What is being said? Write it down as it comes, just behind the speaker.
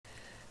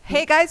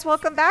Hey guys,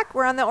 welcome back.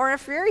 We're on the Aura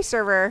Fury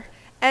server.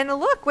 And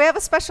look, we have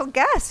a special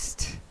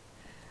guest.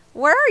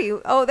 Where are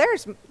you? Oh,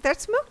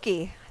 that's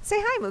Mookie. Say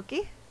hi,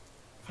 Mookie.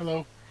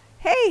 Hello.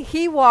 Hey,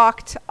 he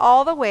walked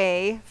all the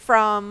way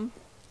from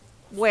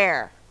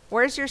where?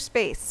 Where's your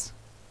space?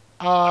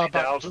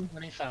 About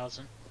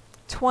 20,000.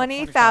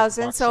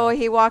 20,000. So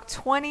he walked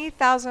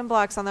 20,000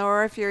 blocks on the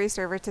Aura Fury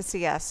server to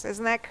see us.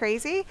 Isn't that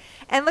crazy?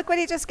 And look what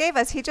he just gave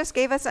us. He just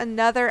gave us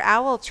another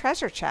owl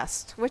treasure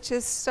chest, which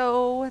is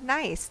so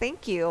nice.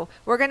 Thank you.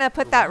 We're going to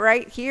put that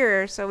right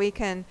here so we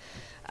can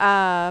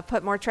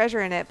put more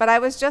treasure in it. But I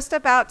was just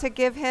about to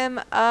give him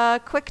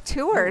a quick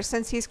tour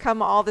since he's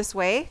come all this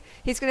way.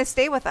 He's going to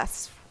stay with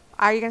us.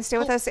 Are you going to stay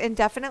with us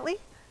indefinitely?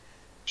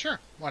 Sure.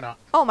 Why not?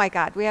 Oh my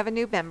God. We have a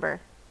new member.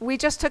 We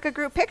just took a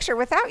group picture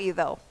without you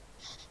though.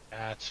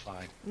 That's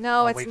fine.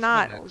 No, it's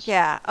not.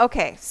 Yeah.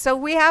 Okay. So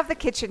we have the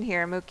kitchen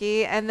here,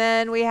 Mookie, and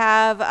then we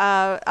have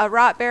a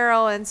rot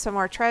barrel and some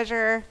more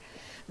treasure.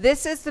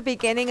 This is the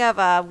beginning of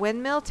a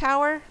windmill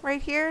tower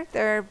right here.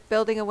 They're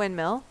building a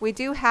windmill. We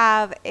do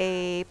have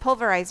a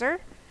pulverizer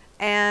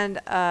and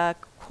a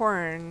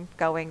corn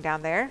going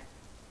down there.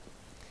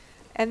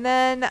 And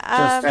then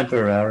just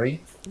temporary.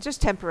 Just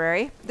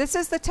temporary. This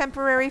is the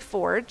temporary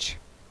forge.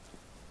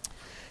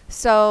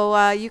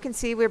 So you can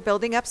see we're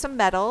building up some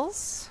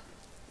metals.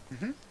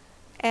 Mm-hmm.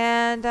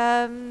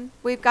 And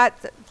we've got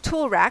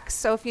tool racks,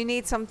 so if you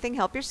need something,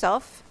 help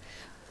yourself.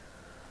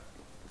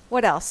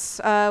 What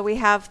else? We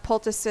have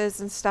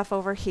poultices and stuff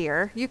over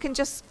here. You can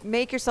just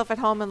make yourself at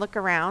home and look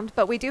around,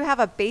 but we do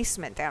have a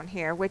basement down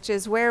here, which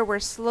is where we're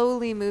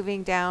slowly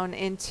moving down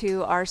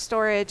into our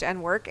storage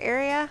and work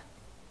area.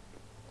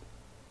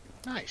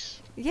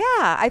 Nice.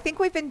 Yeah, I think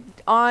we've been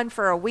on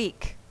for a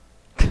week.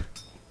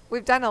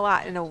 We've done a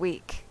lot in a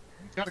week.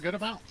 Got a good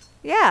amount.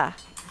 Yeah.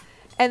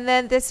 And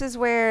then this is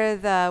where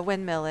the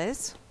windmill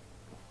is,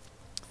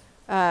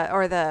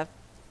 or the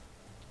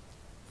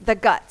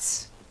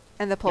guts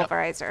and the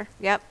pulverizer.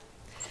 Yep.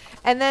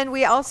 And then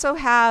we also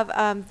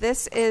have,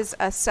 this is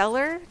a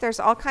cellar. There's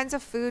all kinds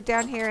of food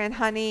down here and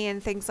honey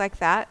and things like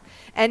that.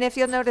 And if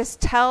you'll notice,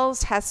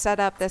 Tells has set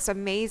up this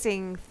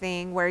amazing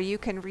thing where you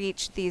can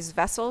reach these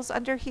vessels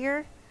under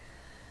here.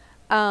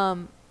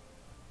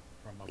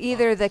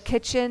 Either the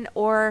kitchen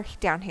or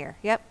down here.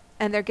 Yep.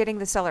 And they're getting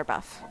the cellar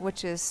buff,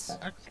 which is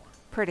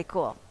pretty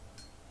cool.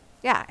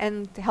 Yeah,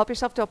 and help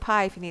yourself to a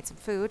pie if you need some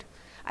food.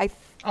 Oh,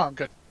 I'm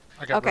good.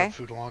 I got road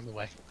food along the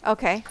way.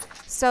 Okay.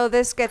 So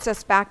this gets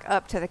us back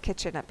up to the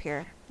kitchen up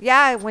here.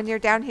 Yeah, when you're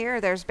down here,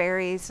 there's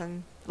berries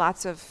and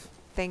lots of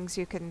things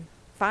you can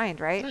find,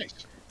 right?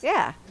 Nice.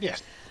 Yeah.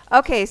 Yes.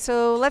 Okay,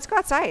 so let's go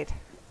outside.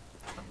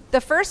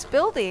 The first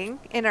building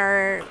in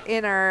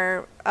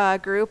our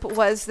group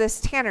was this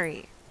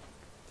tannery.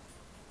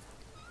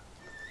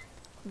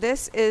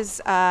 This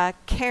is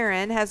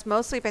Karen has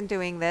mostly been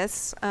doing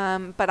this,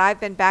 but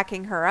I've been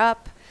backing her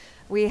up.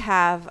 We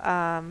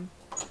have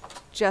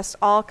just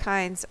all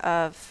kinds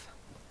of...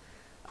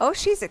 Oh,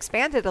 she's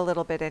expanded a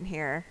little bit in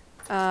here.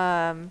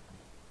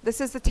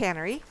 This is the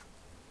tannery.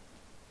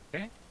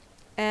 Okay.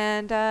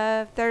 And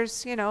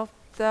there's, you know,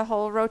 the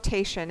whole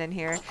rotation in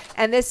here.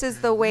 And this is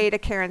the way to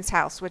Karen's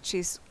house, which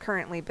she's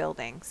currently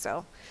building.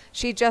 So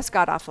she just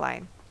got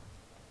offline.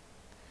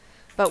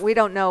 But we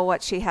don't know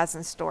what she has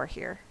in store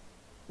here.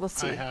 We'll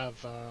see. I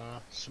have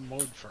some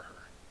wood for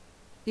her.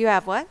 You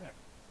have what?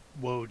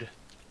 Woad.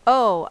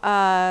 Oh,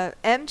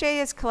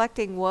 MJ is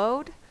collecting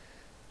woad.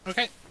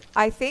 Okay.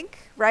 I think,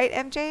 right,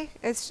 MJ?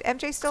 Is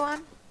MJ still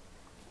on?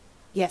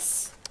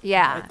 Yes.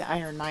 Yeah. The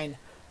iron mine.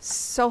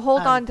 So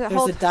hold on to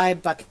There's a dye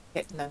bucket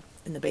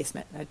in the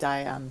basement. A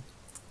dye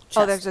chest.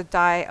 Oh, there's a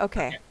dye.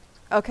 Okay.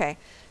 Okay.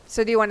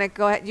 So do you want to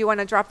go ahead? Do you want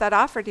to drop that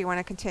off, or do you want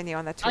to continue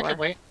on the tour? I can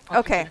wait.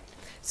 Okay.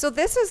 So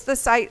this is the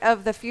site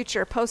of the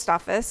future post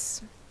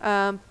office.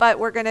 But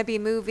we're going to be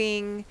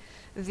moving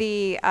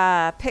the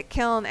pit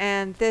kiln,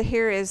 and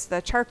here is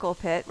the charcoal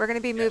pit. We're going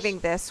to be moving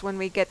this when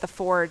we get the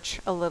forge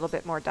a little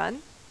bit more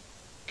done.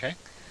 Okay.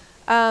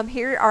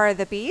 Here are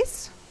the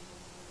bees.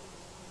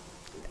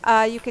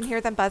 You can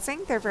hear them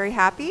buzzing. They're very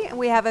happy. And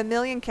we have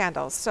 1,000,000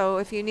 candles. So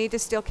if you need to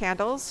steal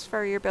candles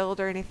for your build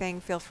or anything,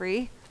 feel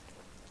free.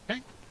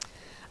 Okay.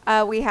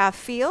 We have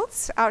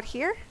fields out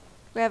here.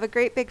 We have a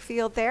great big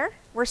field there.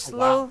 We're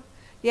wow.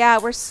 Yeah,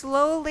 we're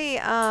slowly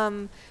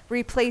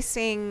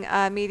replacing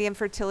medium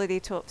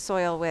fertility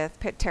soil with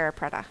pit terra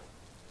preta.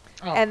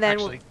 Oh, and then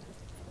actually,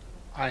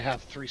 I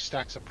have 3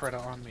 stacks of preta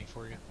on me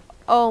for you.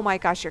 Oh my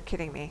gosh, you're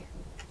kidding me.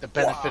 The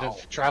benefit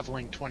of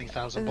traveling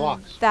 20,000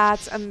 blocks.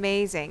 That's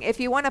amazing.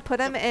 If you want to put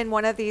them in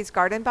one of these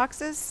garden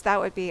boxes, that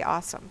would be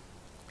awesome.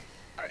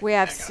 Right, we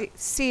have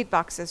seed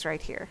boxes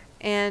right here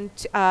and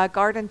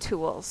garden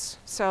tools.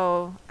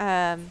 So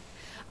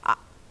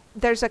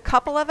there's a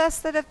couple of us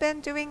that have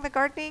been doing the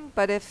gardening,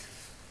 but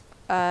if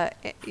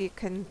you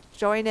can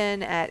join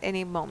in at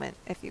any moment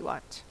if you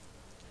want.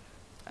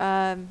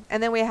 And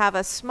then we have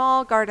a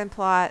small garden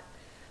plot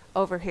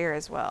over here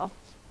as well.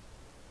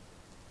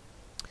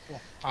 Cool.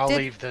 I'll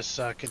leave this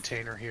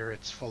container here.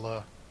 It's full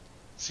of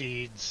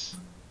seeds,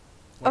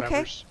 whatevers.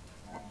 Okay.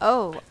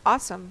 Oh,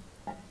 awesome.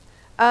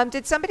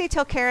 Did somebody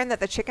tell Karen that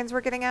the chickens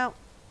were getting out?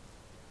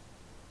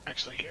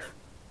 Actually, here.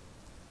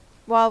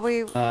 While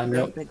we... I No.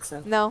 don't think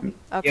so. No?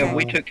 Okay. Yeah,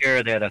 we took care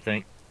of that, I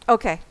think.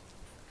 Okay.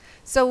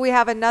 So we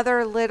have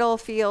another little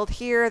field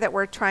here that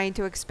we're trying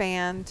to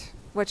expand,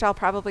 which I'll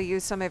probably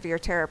use some of your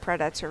Terra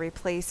Preta to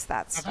replace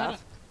that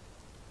stuff.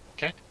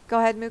 Okay. Go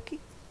ahead, Mookie.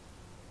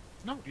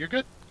 No, you're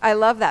good. I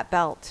love that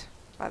belt,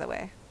 by the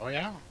way. Oh,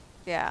 yeah.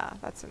 Yeah,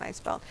 that's a nice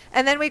belt.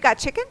 And then we've got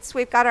chickens.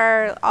 We've got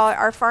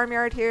our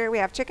farmyard here. We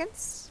have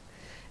chickens.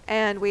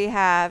 And we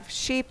have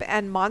sheep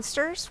and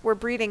monsters. We're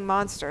breeding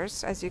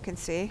monsters, as you can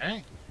see.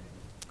 Hey.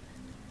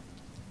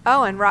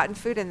 Oh, and rotten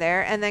food in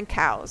there. And then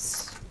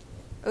cows.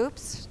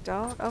 Oops,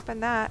 don't open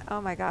that.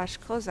 Oh my gosh,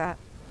 close that.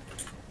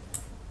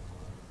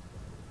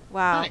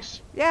 Wow.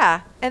 Nice.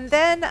 Yeah. And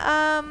then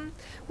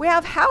we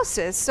have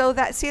houses. So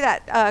see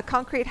that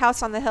concrete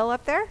house on the hill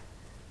up there?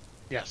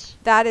 Yes.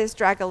 That is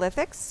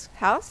Dragolithic's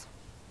house.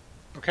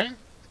 Okay.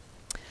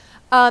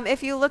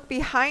 If you look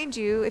behind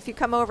you, if you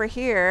come over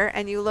here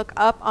and you look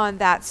up on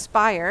that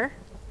spire,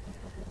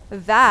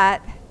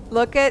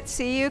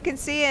 see, you can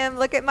see him.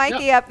 Look at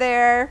Mikey up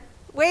there.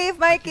 Wave,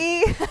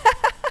 Mikey.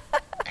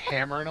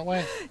 Hammering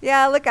away.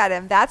 Yeah, look at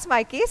him. That's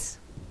Mikey's.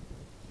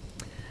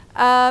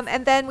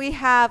 And then we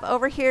have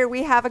over here,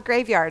 we have a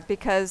graveyard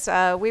because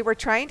we were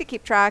trying to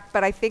keep track,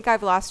 but I think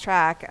I've lost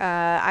track.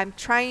 I'm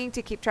trying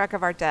to keep track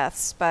of our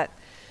deaths, but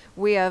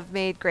we have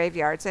made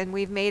graveyards, and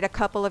we've made a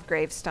couple of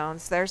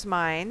gravestones. There's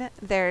mine,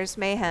 there's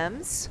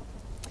Mayhem's,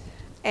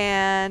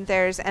 and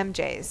there's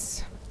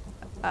MJ's.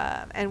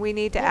 And we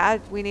need to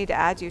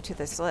add you to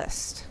this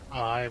list.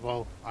 I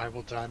will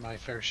die my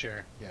fair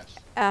share. Yes.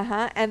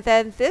 And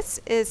then this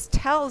is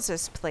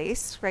Tells's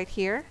place right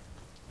here.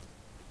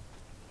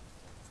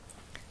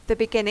 The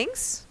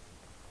beginnings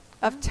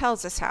of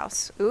Tells's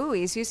house. Ooh,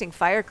 he's using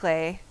fire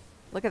clay.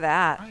 Look at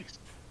that. Nice.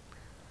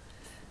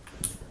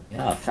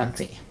 Yeah,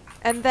 fancy.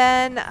 And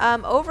then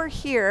over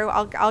here,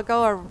 I'll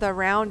go the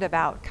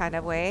roundabout kind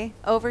of way.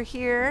 Over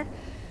here,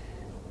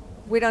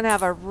 we don't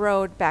have a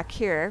road back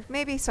here.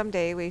 Maybe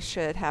someday we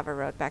should have a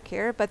road back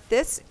here. But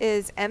this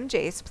is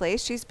MJ's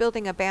place. She's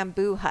building a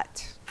bamboo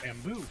hut.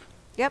 Bamboo.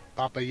 Yep.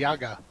 Baba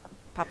Yaga.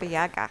 Papa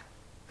Yaga.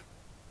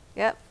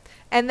 Yep.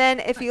 And then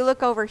if you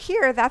look over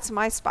here, that's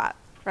my spot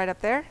right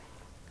up there.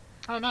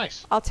 Oh,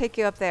 nice. I'll take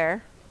you up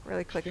there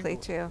really quickly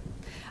too.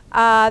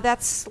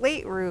 That's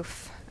slate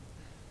roof.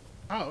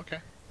 Oh, okay.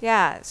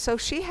 Yeah, so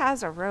she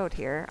has a road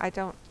here. I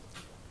don't...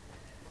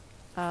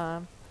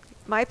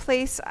 my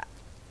place,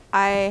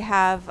 I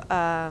have...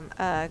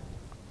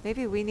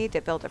 maybe we need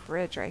to build a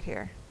bridge right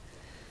here.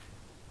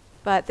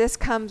 But this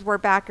comes... We're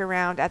back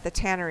around at the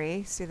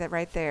tannery. See that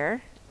right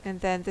there? And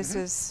then this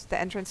is the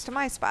entrance to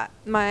my spot.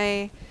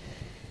 My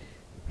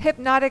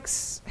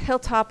Hypnotics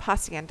Hilltop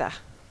Hacienda.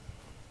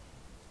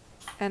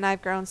 And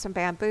I've grown some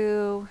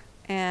bamboo.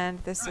 And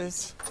this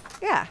is...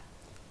 Yeah.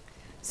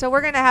 So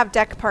we're going to have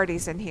deck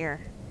parties in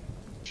here.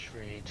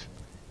 Sweet.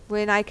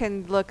 When I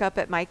can look up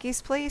at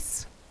Mikey's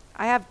place,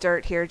 I have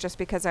dirt here just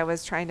because I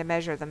was trying to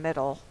measure the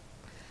middle.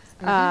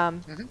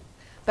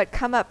 But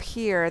come up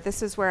here,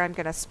 this is where I'm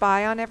going to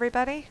spy on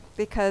everybody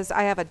because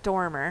I have a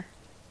dormer.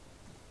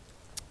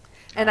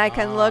 And I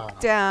can look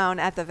down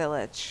at the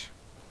village.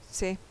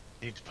 See?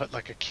 Need to put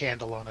like a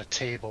candle on a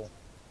table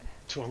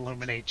to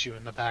illuminate you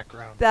in the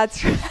background.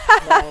 That's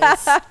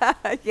Nice.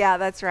 yeah,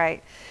 that's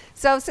right.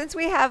 So since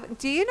we have,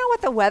 do you know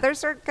what the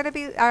weathers are going to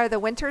be, or the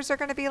winters are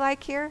going to be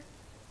like here?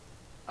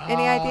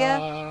 Any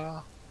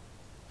idea?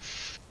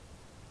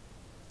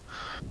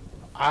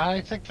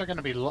 I think they're going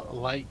to be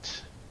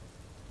light.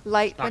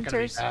 Light Not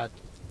winters? gonna be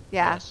bad.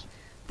 Yeah. Yes.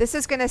 This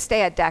is going to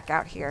stay a deck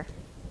out here.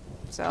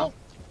 So, Cool.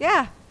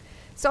 yeah.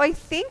 So I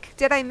think,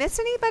 did I miss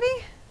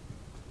anybody?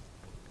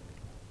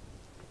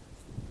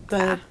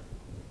 The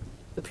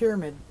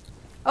pyramid.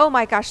 Oh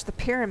my gosh, the Oh,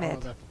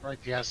 pyramid. that's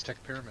right. The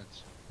Aztec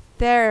pyramids.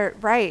 They're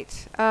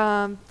right.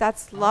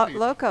 That's Oh, you-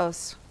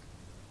 Locos.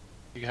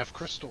 You have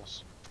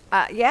crystals.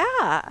 Yeah,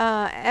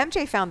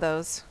 MJ found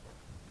those.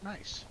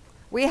 Nice.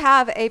 We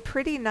have a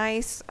pretty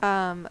nice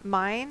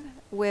mine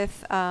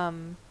with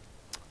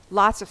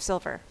lots of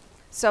silver.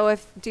 So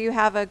do you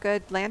have a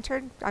good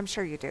lantern? I'm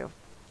sure you do.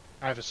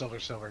 I have a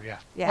silver, yeah.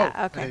 Yeah,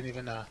 Oh, okay. I didn't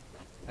even,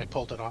 I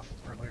pulled it off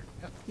earlier.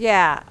 Yeah.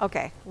 Yeah,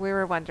 okay. We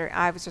were wondering.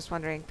 I was just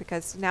wondering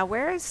because now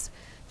where is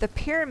the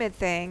pyramid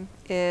thing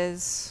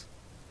is...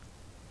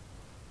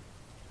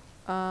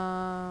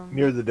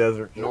 Near the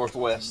desert.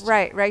 Northwest.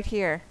 right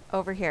here,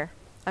 over here.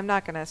 I'm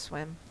not going to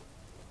swim.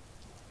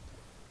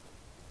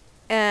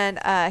 And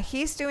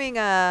he's doing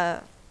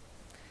a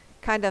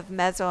kind of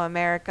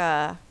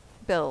Mesoamerica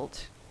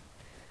build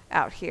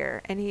out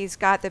here. And he's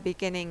got the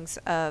beginnings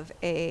of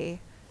a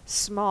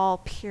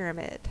small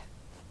pyramid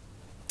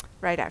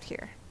right out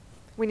here.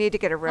 We need to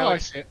get a road. Oh, I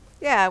see it.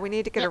 Yeah, we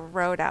need to get a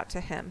road out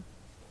to him.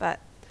 But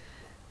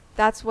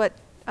that's what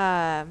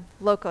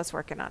Loco's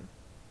working on.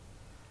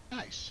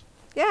 Nice.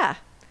 Yeah.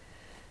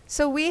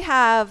 So we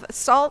have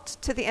salt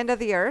to the end of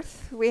the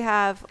earth. We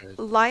have Good.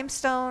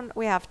 limestone.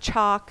 We have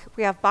chalk.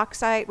 We have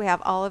bauxite. We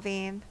have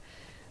olivine.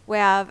 We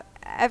have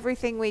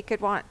everything we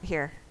could want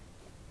here.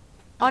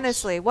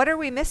 Honestly, what are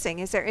we missing?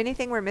 Is there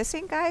anything we're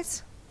missing,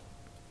 guys?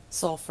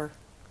 Sulfur.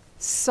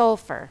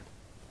 Sulfur.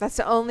 That's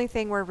the only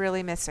thing we're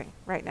really missing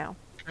right now.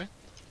 Okay.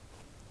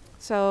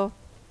 So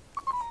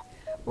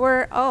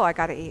oh, I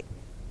gotta eat.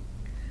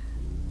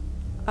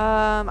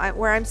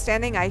 Where I'm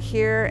standing, I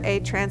hear a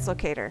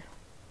translocator.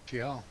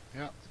 Yeah.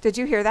 Yeah. Did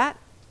you hear that?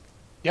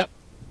 Yep.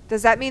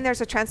 Does that mean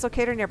there's a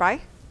translocator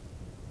nearby?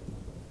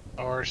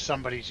 Or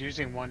somebody's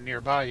using one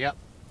nearby. Yep.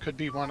 Could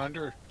be one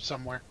under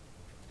somewhere.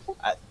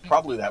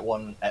 Probably that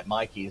one at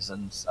Mikey's,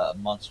 and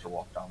Monster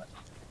walked on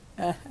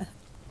it.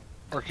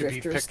 Or could be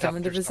Drifters picked up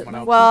coming to through visit someone me.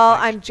 else's Well,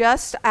 place. I'm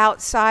just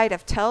outside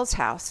of Tell's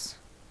house.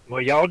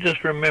 Well, y'all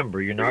just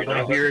remember, you're not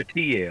going to hear a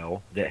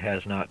TL that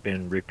has not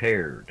been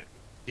repaired.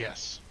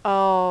 Yes.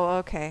 Oh,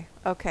 okay.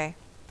 Okay.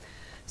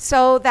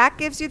 So that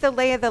gives you the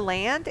lay of the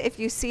land. If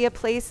you see a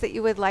place that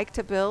you would like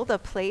to build a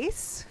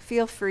place,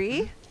 feel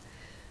free.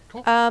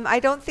 Cool.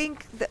 I don't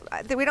think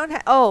that we don't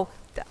have. Oh,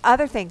 the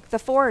other thing, the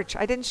forge.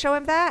 I didn't show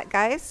him that,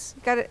 guys.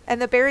 Got it. And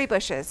the berry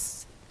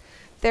bushes.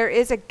 There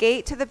is a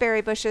gate to the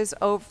berry bushes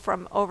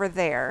from over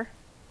there.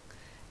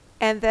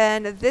 And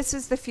then this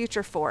is the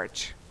future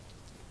forge.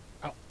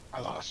 Oh, I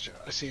lost you.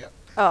 I see it.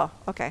 Oh,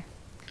 okay.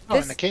 Oh,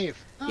 in the cave.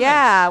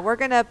 Yeah, we're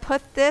going to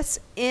put this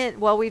in.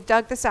 Well, we've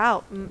dug this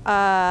out.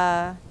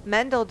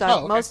 Mendel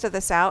dug most of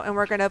this out, and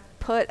we're going to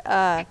put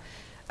a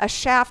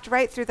shaft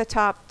right through the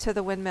top to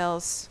the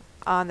windmills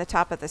on the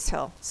top of this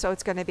hill. So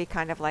it's going to be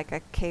kind of like a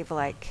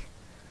cave-like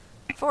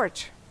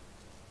forge.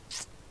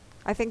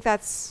 I think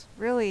that's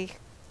really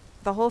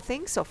the whole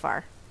thing so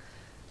far.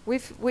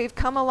 We've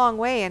come a long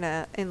way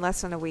in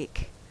less than a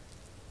week.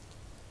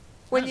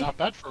 Not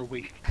bad for a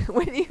week.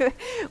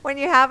 when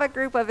you have a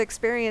group of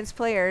experienced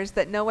players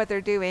that know what they're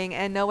doing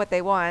and know what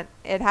they want,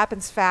 it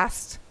happens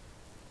fast.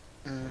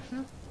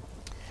 Mm-hmm.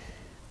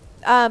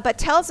 But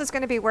Tells is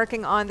going to be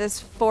working on this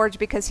forge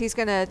because he's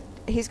gonna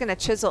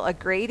chisel a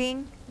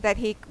grating that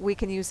we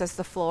can use as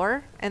the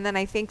floor, and then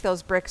I think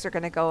those bricks are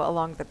going to go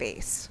along the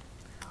base.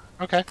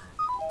 Okay.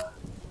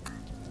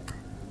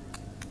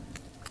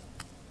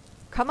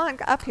 Come on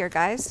up here,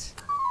 guys,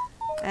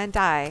 and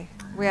die.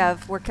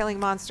 We're killing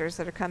monsters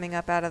that are coming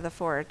up out of the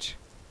forge.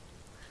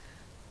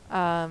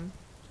 Need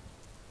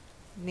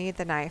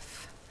the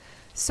knife.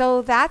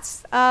 So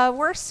that's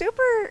we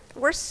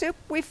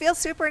feel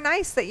super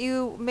nice that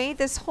you made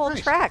this whole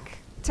trek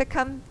to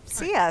come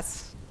see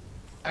us.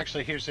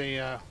 Actually, here's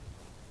a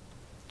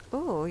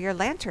Ooh, your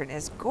lantern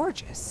is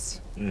gorgeous.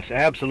 It's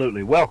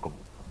absolutely welcome.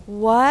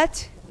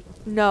 What?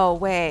 No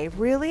way.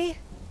 Really?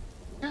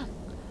 Yeah.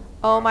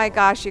 Oh my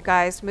gosh, you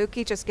guys.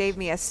 Mookie just gave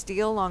me a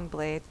steel long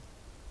blade.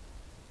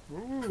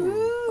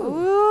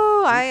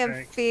 Ooh, I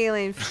am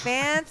feeling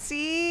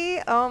fancy.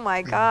 Oh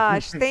my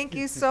gosh. Thank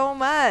you so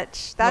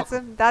much.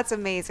 That's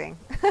amazing.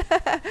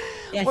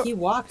 Yeah, he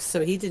walked,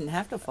 so he didn't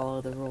have to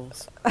follow the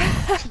rules.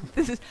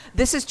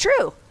 This is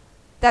true.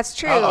 That's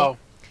true. Uh-oh.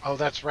 Oh,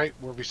 that's right.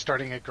 Were we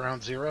starting at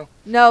ground zero?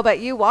 No, but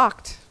you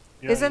walked.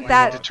 Yeah, Isn't I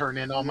that need to turn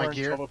in all my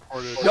gear?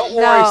 Don't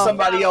worry,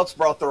 somebody else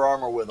brought their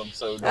armor with them,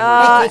 so don't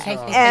worry.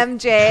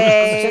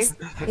 MJ?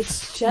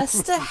 It's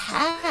just a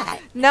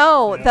hat.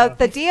 No,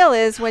 the deal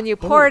is when you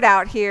pour it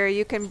out here,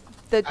 you can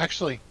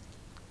Actually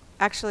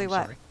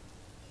what? Sorry.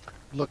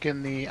 Look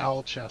in the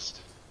owl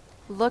chest.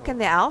 Look in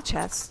the owl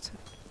chest.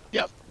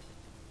 Yep.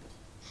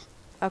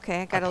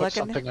 Okay, I gotta look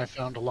in there. Something I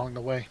found along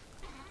the way.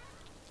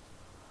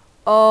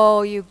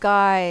 Oh, you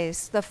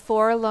guys, the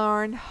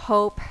Forlorn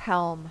Hope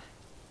helm.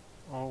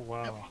 Oh,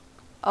 wow.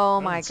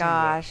 Oh my haven't seen that.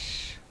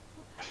 gosh.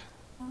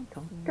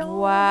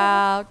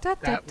 Wow. Da,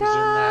 da, That was in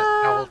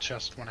that owl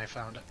chest when I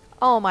found it.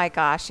 Oh my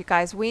gosh, you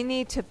guys, we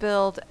need to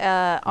build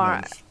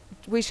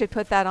we should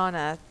put that on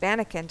a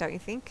mannequin, don't you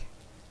think?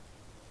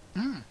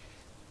 Hmm.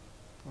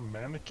 A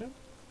mannequin?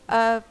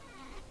 An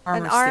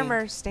Armor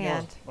armor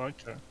stand. Oh,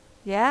 okay.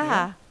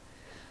 Yeah.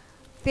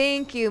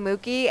 Thank you,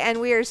 Mookie,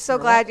 and we are so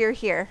glad you're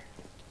here.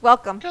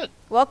 Welcome. Good.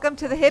 Welcome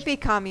to the hippie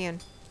commune.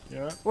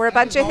 Yeah. We're a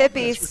bunch of Thanks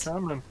hippies. for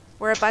coming.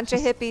 We're a bunch of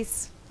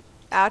hippies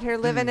out here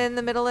living in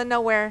the middle of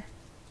nowhere.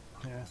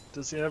 Yeah.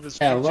 Does he have his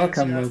Yeah, PJs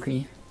welcome, yet?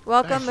 Mookie.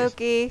 Welcome, Thank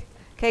Mookie.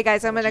 Okay,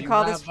 guys, I'm going to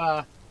call this.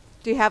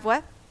 Do you have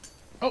what?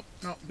 Oh,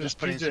 no. Just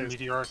putting some PJs.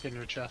 meteoric in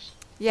your chest.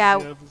 Yeah.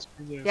 Does he have his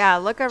PJs? Yeah,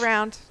 look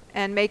around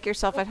and make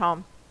yourself at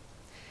home.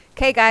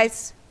 Okay,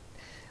 guys.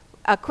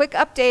 A quick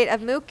update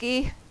of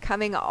Mookie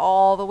coming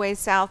all the way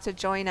south to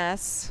join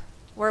us.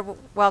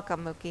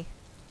 Welcome, Mookie.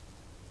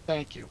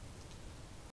 Thank you.